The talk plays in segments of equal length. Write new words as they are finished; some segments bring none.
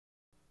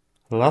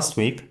Last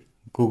week,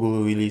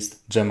 Google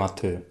released Gemma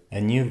 2, a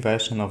new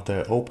version of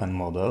their open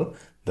model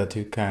that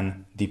you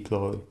can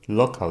deploy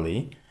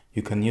locally.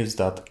 You can use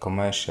that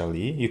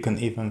commercially. You can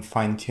even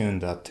fine-tune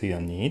that to your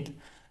need.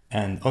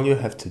 And all you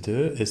have to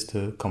do is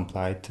to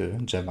comply to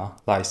Gemma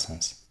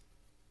license.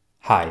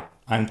 Hi,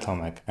 I'm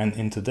Tomek, and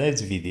in today's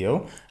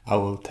video, I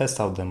will test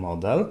out the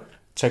model,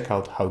 check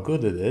out how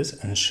good it is,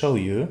 and show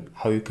you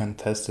how you can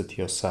test it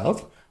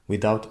yourself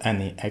without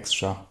any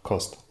extra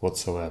cost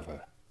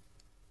whatsoever.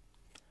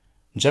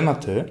 Gemma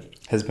 2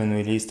 has been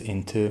released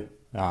in two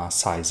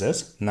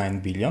sizes,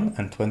 9 billion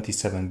and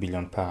 27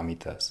 billion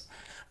parameters.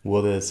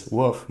 What is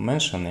worth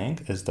mentioning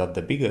is that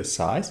the bigger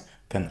size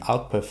can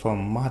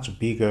outperform much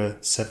bigger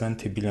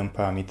 70 billion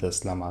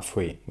parameters Llama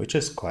 3, which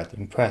is quite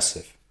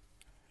impressive.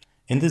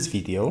 In this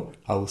video,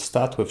 I will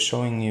start with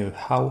showing you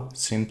how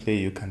simply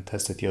you can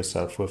test it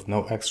yourself with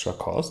no extra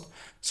cost,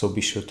 so be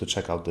sure to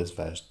check out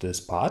this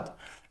part.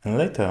 And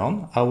later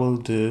on, I will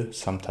do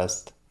some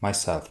tests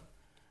myself.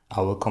 I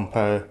will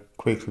compare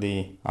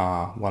quickly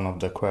one of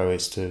the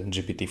queries to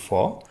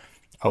GPT-4.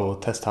 I will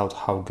test out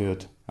how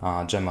good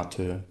Gemma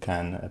 2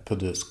 can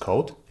produce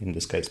code, in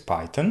this case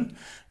Python,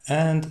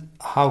 and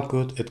how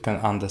good it can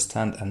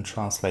understand and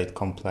translate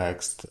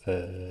complex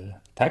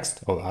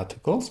text or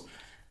articles,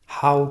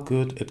 how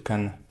good it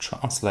can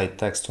translate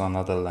text to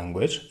another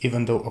language,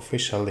 even though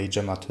officially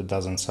Gemma 2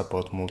 doesn't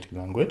support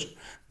multi-language,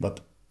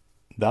 but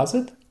does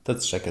it?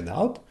 Let's check it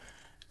out.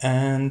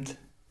 And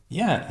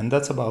yeah, and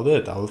that's about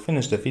it. I will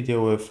finish the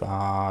video with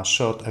a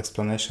short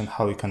explanation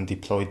how you can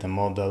deploy the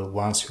model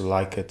once you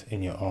like it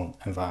in your own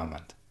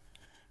environment.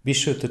 Be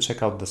sure to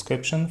check out the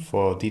description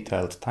for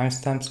detailed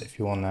timestamps if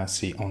you want to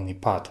see only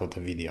part of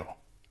the video.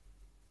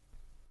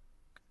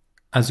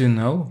 As you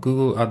know,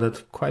 Google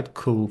added quite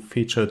cool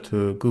feature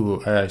to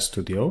Google AI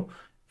Studio.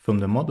 From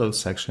the model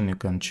section, you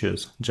can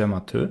choose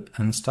Gemma 2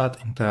 and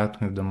start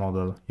interacting with the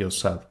model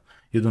yourself.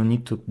 You don't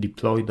need to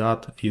deploy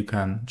that, you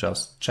can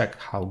just check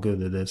how good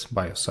it is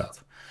by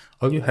yourself.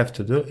 All you have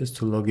to do is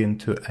to log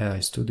into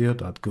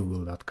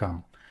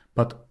aistudio.google.com.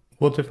 But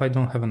what if I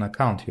don't have an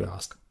account, you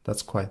ask?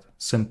 That's quite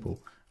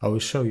simple. I will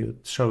show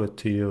it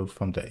to you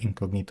from the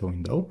incognito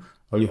window.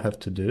 All you have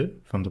to do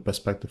from the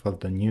perspective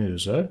of the new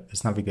user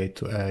is navigate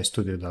to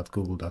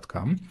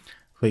aistudio.google.com,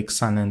 click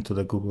sign in to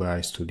the Google AI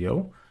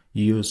Studio,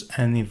 use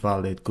any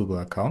valid Google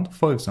account,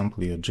 for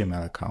example your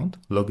Gmail account,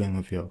 log in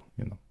with your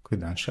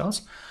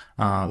credentials.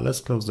 Let's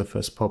close the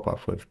first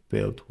pop-up with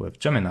build with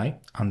Gemini.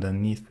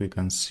 Underneath we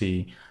can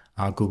see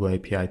Google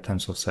API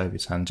Terms of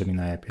Service and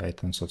Gemini API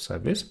Terms of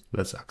Service.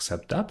 Let's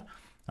accept that.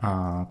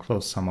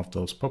 Close some of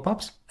those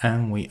pop-ups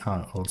and we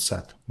are all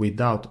set.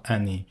 Without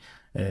any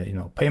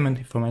payment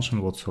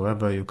information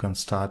whatsoever, you can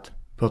start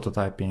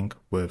prototyping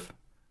with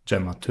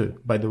Gemma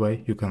 2. By the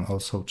way, you can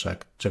also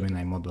check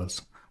Gemini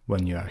models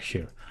when you are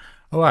here.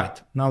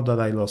 Alright, now that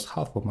I lost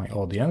half of my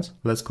audience,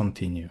 let's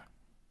continue.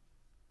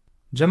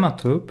 Gemma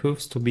 2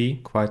 proves to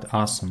be quite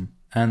awesome,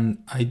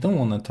 and I don't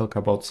want to talk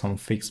about some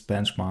fixed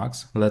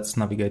benchmarks. Let's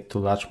navigate to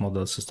Large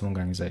Model System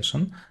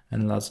Organization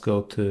and let's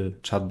go to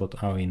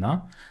Chatbot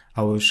Arena.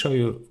 I will show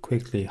you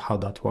quickly how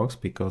that works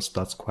because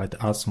that's quite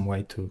an awesome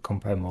way to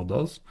compare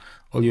models.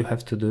 All you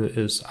have to do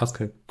is ask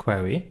a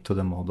query to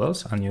the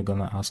models and you're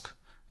gonna ask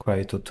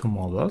query to two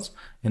models.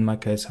 In my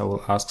case, I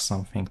will ask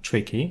something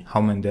tricky.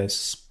 How many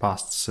days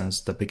passed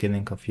since the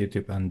beginning of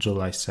YouTube and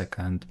July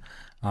 2nd,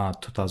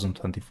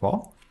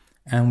 2024?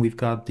 And we've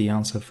got the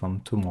answer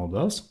from two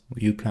models.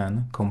 You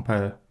can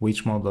compare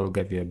which model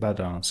gave you a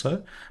better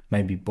answer.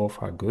 Maybe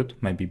both are good,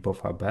 maybe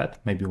both are bad,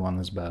 maybe one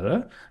is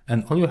better.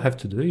 And all you have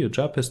to do, your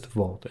job is to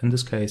vote. In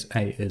this case,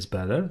 A is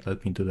better.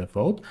 Let me do the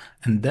vote.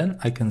 And then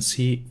I can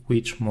see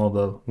which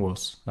model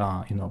was,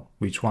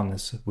 which one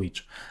is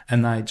which.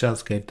 And I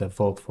just gave the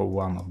vote for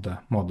one of the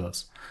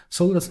models.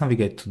 So let's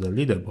navigate to the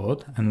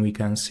leaderboard and we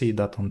can see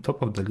that on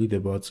top of the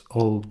leaderboards,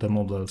 all the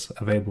models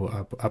available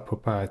are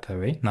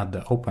proprietary, not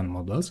the open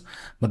models.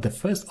 But the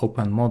first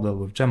open model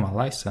with Gemma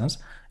license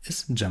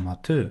is Gemma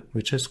 2,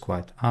 which is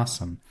quite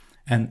awesome.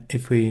 And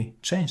if we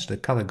change the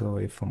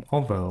category from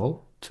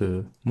overall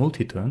to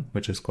multi-turn,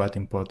 which is quite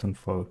important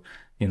for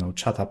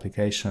chat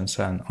applications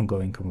and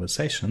ongoing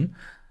conversation,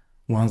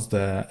 once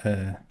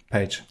the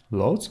page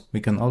loads,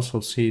 we can also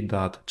see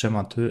that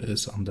Gemma 2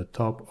 is on the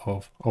top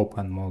of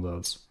open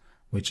models,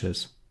 which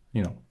is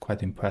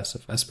quite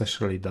impressive,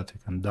 especially that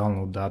you can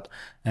download that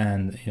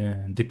and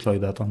deploy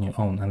that on your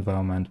own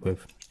environment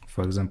with,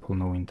 for example,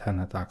 no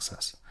internet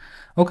access.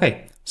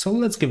 Okay, so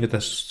let's give it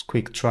a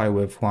quick try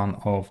with one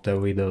of the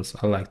riddles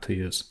I like to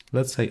use.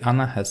 Let's say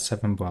Anna has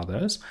 7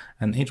 brothers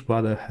and each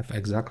brother have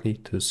exactly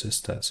 2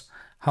 sisters.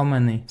 How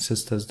many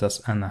sisters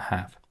does Anna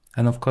have?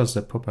 And of course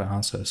the proper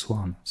answer is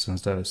 1,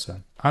 since there is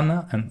an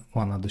Anna and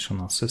 1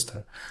 additional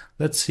sister.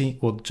 Let's see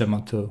what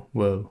Gemma 2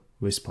 will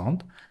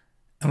respond.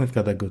 And we've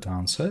got a good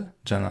answer.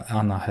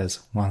 Anna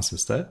has 1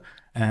 sister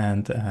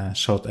and a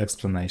short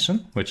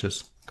explanation, which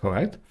is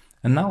correct.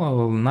 And now I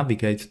will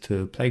navigate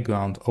to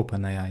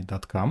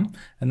playground.openai.com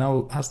and I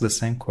will ask the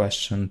same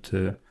question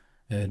to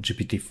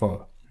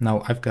GPT-4.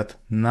 Now, I've got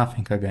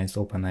nothing against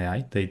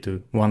OpenAI. They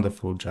do a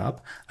wonderful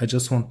job. I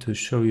just want to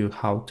show you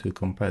how to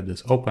compare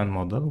this open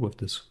model with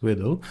this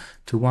riddle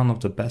to one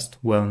of the best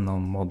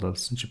well-known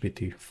models,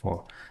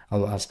 GPT-4.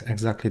 I'll ask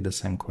exactly the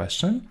same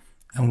question,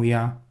 and we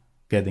are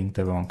getting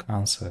the wrong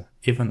answer.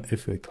 Even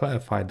if we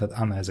clarify that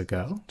Anna is a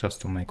girl,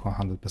 just to make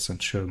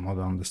 100% sure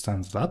model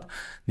understands that,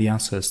 the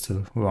answer is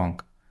still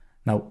wrong.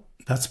 Now,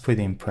 that's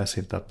pretty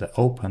impressive that the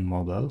open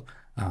model,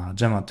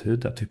 Gemma 2,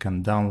 that you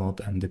can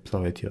download and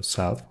deploy it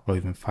yourself, or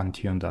even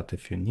fine-tune that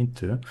if you need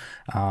to,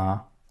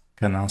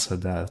 can answer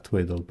that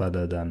riddle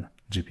better than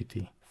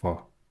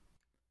GPT-4.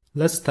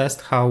 Let's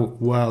test how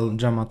well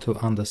Gemma 2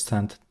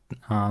 understands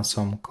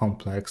some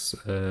complex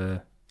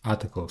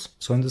articles.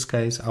 So in this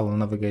case, I will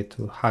navigate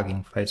to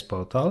Hugging Face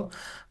portal,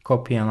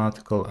 copy an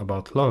article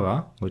about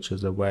LoRa, which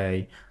is a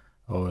way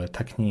or a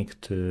technique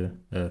to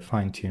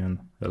fine-tune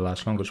the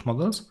large language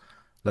models.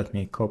 Let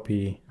me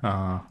copy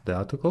the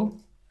article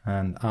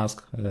and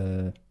ask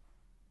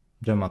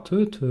Gemma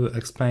 2 to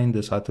explain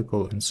this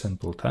article in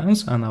simple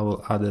terms, and I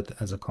will add it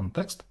as a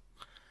context.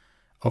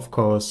 Of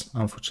course,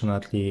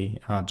 unfortunately,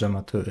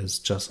 Gemma 2 is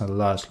just a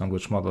large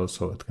language model,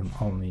 so it can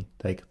only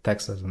take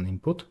text as an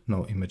input,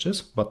 no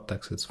images, but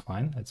text is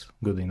fine, it's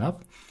good enough.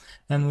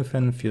 And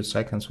within a few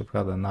seconds, we've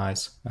got a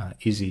nice,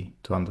 easy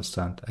to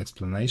understand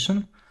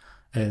explanation.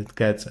 It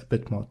gets a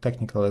bit more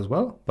technical as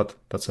well, but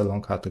that's a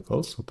long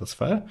article, so that's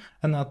fair.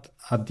 And at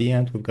the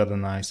end, we've got a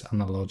nice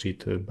analogy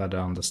to better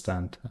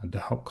understand the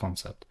whole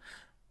concept.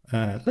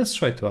 Let's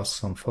try to ask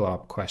some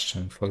follow-up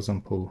questions. For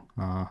example,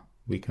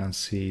 we can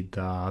see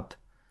that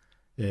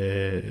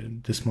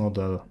this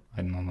model,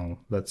 I don't know,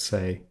 let's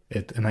say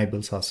it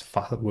enables us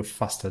with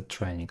faster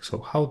training.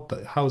 So how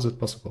is it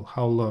possible?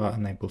 How LoRa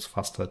enables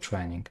faster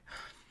training?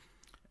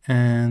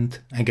 And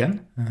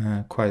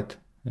again, quite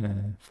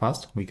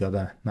fast, we got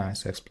a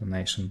nice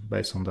explanation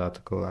based on the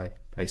article I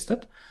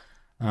pasted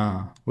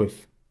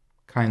with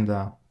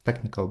kinda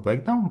technical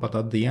breakdown, but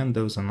at the end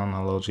there's an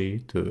analogy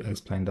to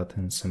explain that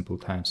in simple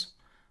terms,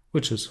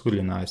 which is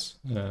really nice.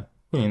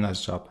 Really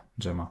nice job,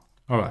 Gemma.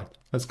 All right,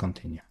 let's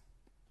continue.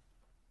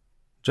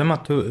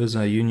 Gemma 2 is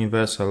a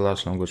universal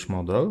large language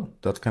model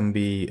that can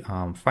be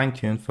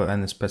fine-tuned for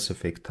any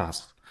specific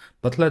task.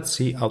 But let's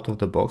see out of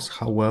the box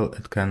how well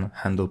it can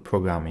handle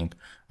programming.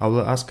 I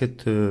will ask it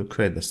to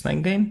create a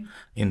snake game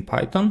in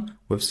Python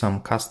with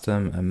some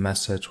custom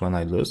message when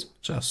I lose,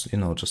 just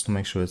to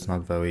make sure it's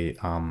not very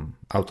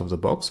out of the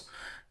box.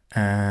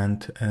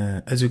 And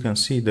as you can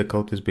see, the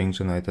code is being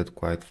generated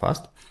quite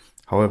fast.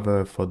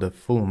 However, for the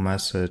full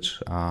message,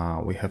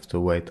 we have to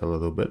wait a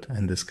little bit.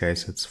 In this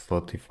case, it's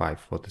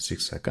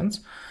 46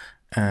 seconds.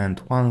 And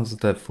once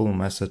the full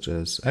message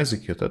is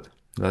executed,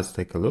 let's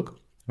take a look.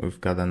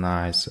 We've got a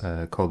nice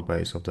code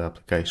base of the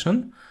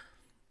application.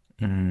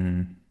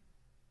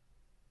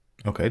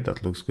 Okay,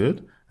 that looks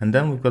good. And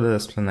then we've got an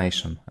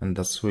explanation, and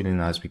that's really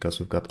nice because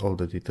we've got all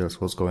the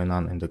details what's going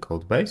on in the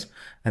code base.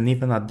 And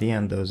even at the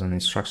end, there's an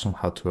instruction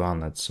how to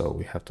run it. So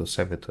we have to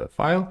save it to a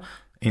file,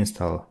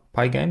 install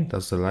Pygame,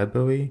 that's the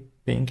library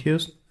being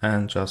used,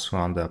 and just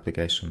run the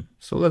application.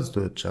 So let's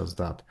do it just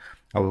that.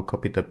 I will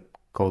copy the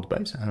code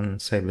base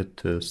and save it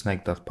to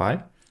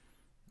snake.py.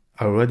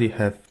 I already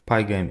have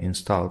Pygame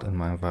installed in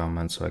my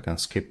environment, so I can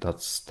skip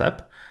that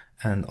step.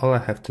 And all I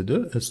have to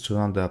do is to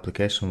run the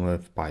application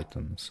with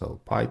Python.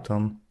 So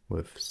Python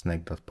with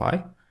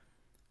snake.py.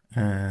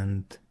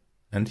 And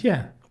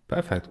yeah,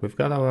 perfect. We've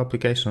got our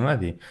application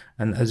ready.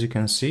 And as you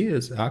can see,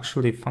 it's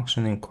actually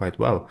functioning quite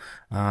well.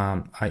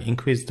 I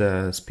increased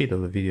the speed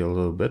of the video a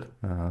little bit,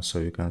 so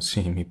you can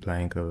see me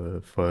playing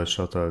for a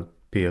shorter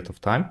period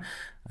of time.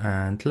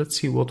 And let's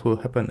see what will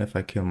happen if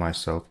I kill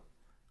myself.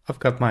 I've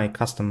got my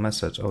custom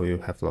message, oh, you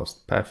have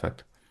lost.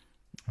 Perfect.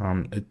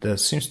 There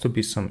seems to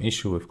be some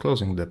issue with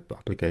closing the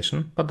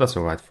application, but that's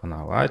alright for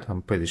now, right?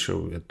 I'm pretty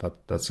sure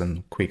that that's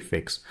a quick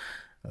fix.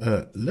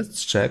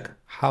 Let's check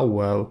how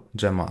well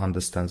Gemma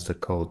understands the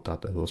code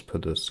that it was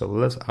produced. So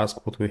let's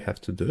ask what we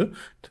have to do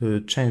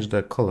to change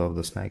the color of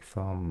the snake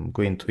from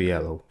green to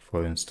yellow,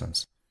 for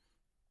instance.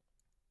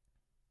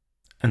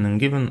 And then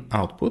given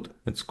output,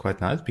 it's quite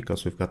nice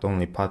because we've got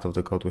only part of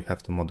the code we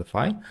have to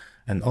modify,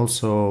 and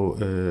also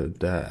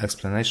the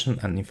explanation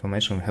and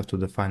information we have to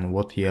define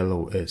what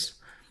yellow is.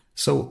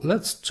 So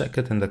let's check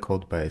it in the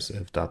code base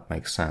if that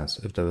makes sense,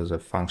 if there is a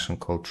function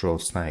called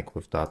drawSnake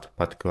with that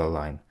particular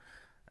line.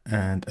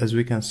 And as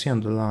we can see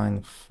on the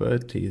line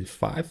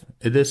 35,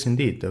 it is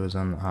indeed, there is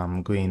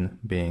an green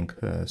being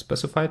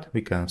specified.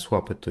 We can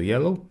swap it to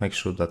yellow, make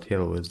sure that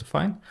yellow is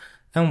defined,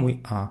 and we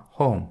are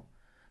home.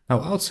 Now,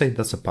 I would say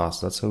that's a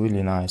pass. That's a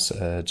really nice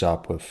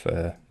job with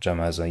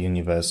Gemma as a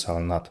universal,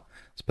 not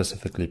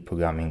specifically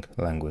programming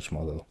language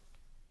model.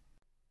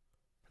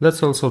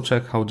 Let's also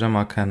check how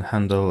Gemma can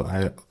handle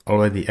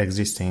already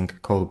existing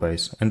code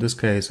base. In this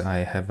case, I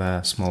have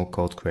a small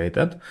code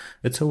created.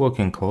 It's a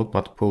working code,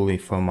 but poorly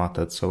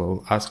formatted. So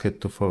I'll ask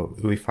it to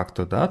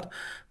refactor that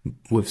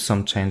with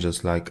some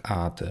changes like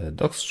add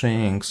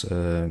docstrings,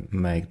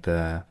 make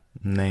the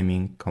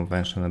naming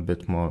convention a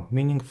bit more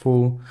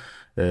meaningful,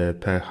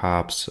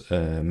 perhaps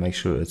make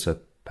sure it's a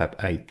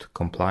PEP8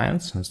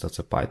 compliant, since that's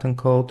a Python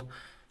code,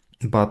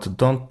 but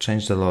don't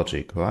change the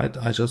logic, right?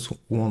 I just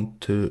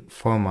want to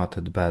format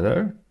it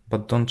better,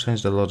 but don't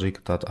change the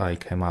logic that I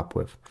came up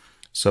with.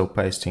 So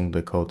pasting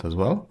the code as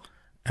well,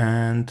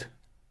 and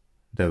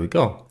there we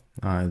go.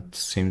 It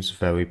seems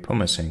very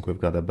promising. We've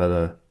got a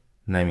better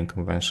naming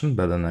convention,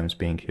 better names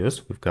being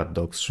used. We've got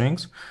doc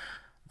strings,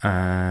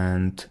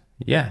 and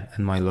yeah,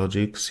 and my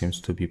logic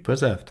seems to be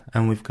preserved.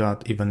 And we've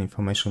got even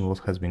information what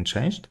has been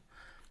changed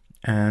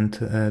and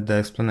the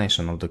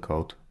explanation of the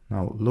code.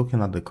 Now,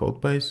 looking at the code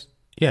base,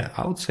 yeah,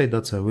 I would say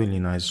that's a really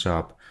nice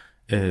job.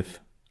 If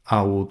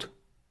I would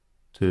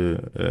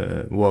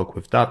to work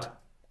with that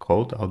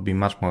code, I would be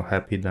much more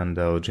happy than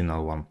the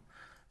original one.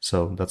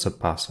 So that's a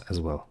pass as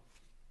well.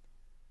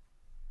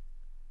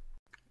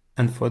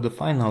 And for the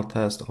final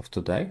test of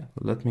today,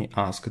 let me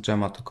ask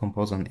Gemma to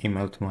compose an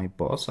email to my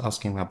boss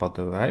asking about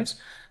the raise,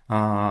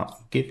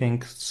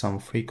 giving some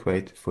free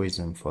creative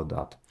reason for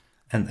that.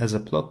 And as a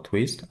plot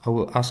twist, I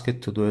will ask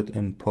it to do it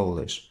in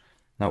Polish.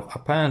 Now,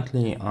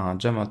 apparently,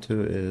 Gemma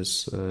 2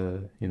 is,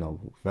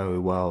 very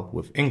well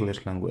with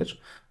English language,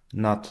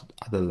 not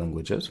other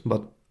languages.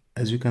 But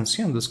as you can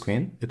see on the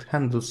screen, it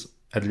handles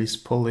at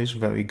least Polish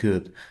very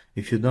good.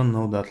 If you don't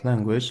know that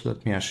language,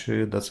 let me assure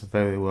you that's a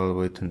very well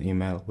written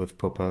email with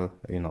proper,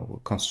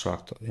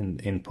 construct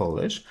in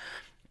Polish.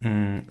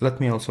 Let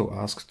me also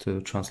ask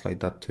to translate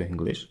that to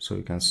English so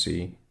you can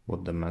see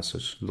what the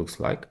message looks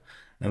like.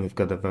 And we've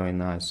got a very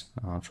nice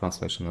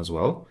translation as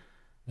well.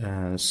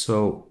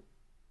 So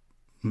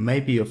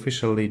maybe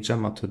officially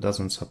Gemma 2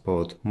 doesn't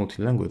support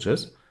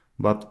multi-languages,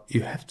 but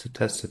you have to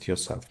test it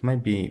yourself.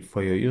 Maybe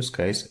for your use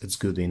case, it's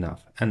good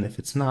enough. And if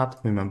it's not,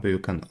 remember you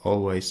can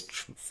always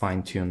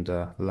fine-tune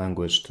the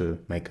language to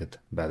make it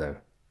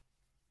better.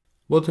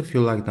 What if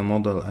you like the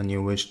model and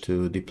you wish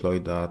to deploy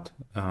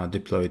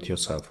it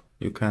yourself?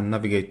 You can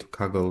navigate to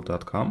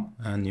kaggle.com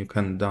and you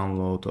can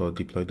download or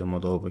deploy the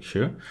model over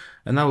here.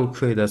 And I will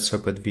create a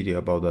separate video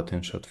about that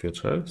in short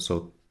future.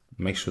 So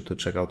make sure to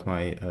check out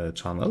my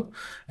channel.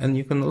 And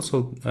you can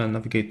also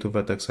navigate to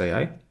Vertex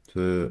AI,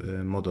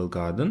 to Model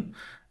Garden.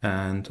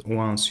 And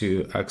once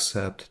you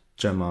accept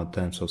Gemma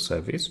Terms of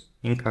Service,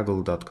 in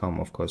kaggle.com,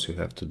 of course, you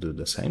have to do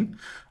the same.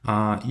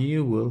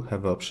 You will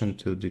have option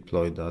to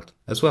deploy that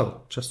as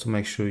well, just to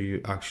make sure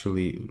you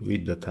actually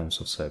read the Terms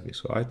of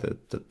Service, right?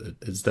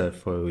 It's there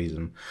for a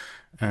reason.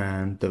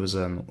 And there is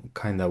a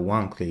kind of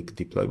one-click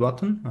deploy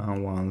button.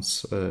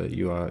 Once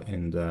you are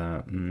in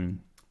the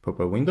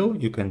proper window,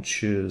 you can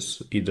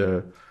choose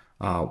either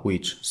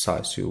which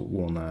size you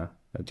want to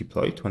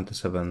deploy,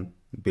 27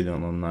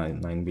 billion or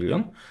 9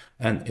 billion,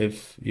 and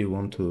if you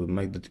want to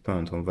make the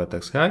deployment on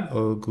Vertex AI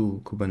or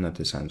Google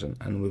Kubernetes Engine.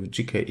 And with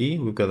GKE,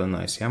 we've got a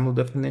nice YAML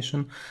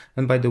definition.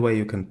 And by the way,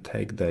 you can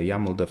take the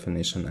YAML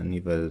definition and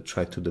either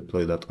try to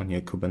deploy that on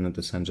your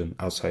Kubernetes Engine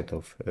outside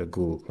of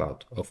Google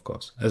Cloud, of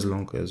course, as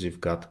long as you've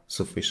got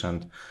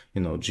sufficient,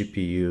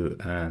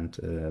 GPU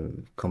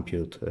and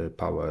compute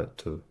power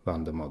to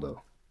run the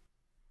model.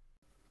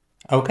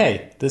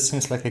 Okay, this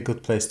seems like a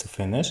good place to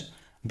finish.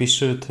 Be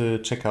sure to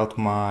check out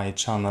my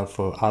channel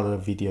for other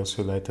videos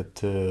related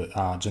to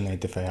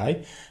generative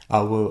AI.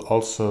 I will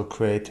also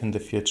create in the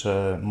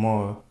future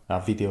more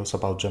videos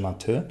about Gemma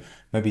 2,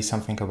 maybe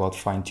something about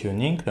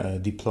fine-tuning,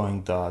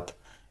 deploying that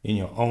in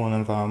your own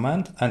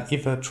environment, and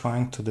even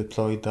trying to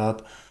deploy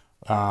that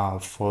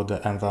for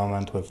the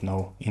environment with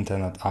no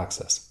internet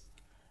access.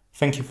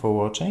 Thank you for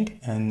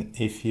watching, and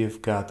if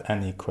you've got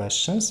any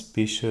questions,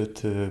 be sure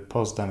to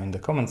post them in the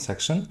comment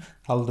section.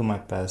 I'll do my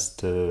best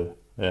to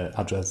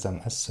address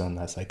them as soon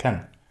as I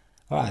can.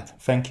 Alright,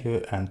 thank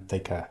you and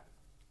take care.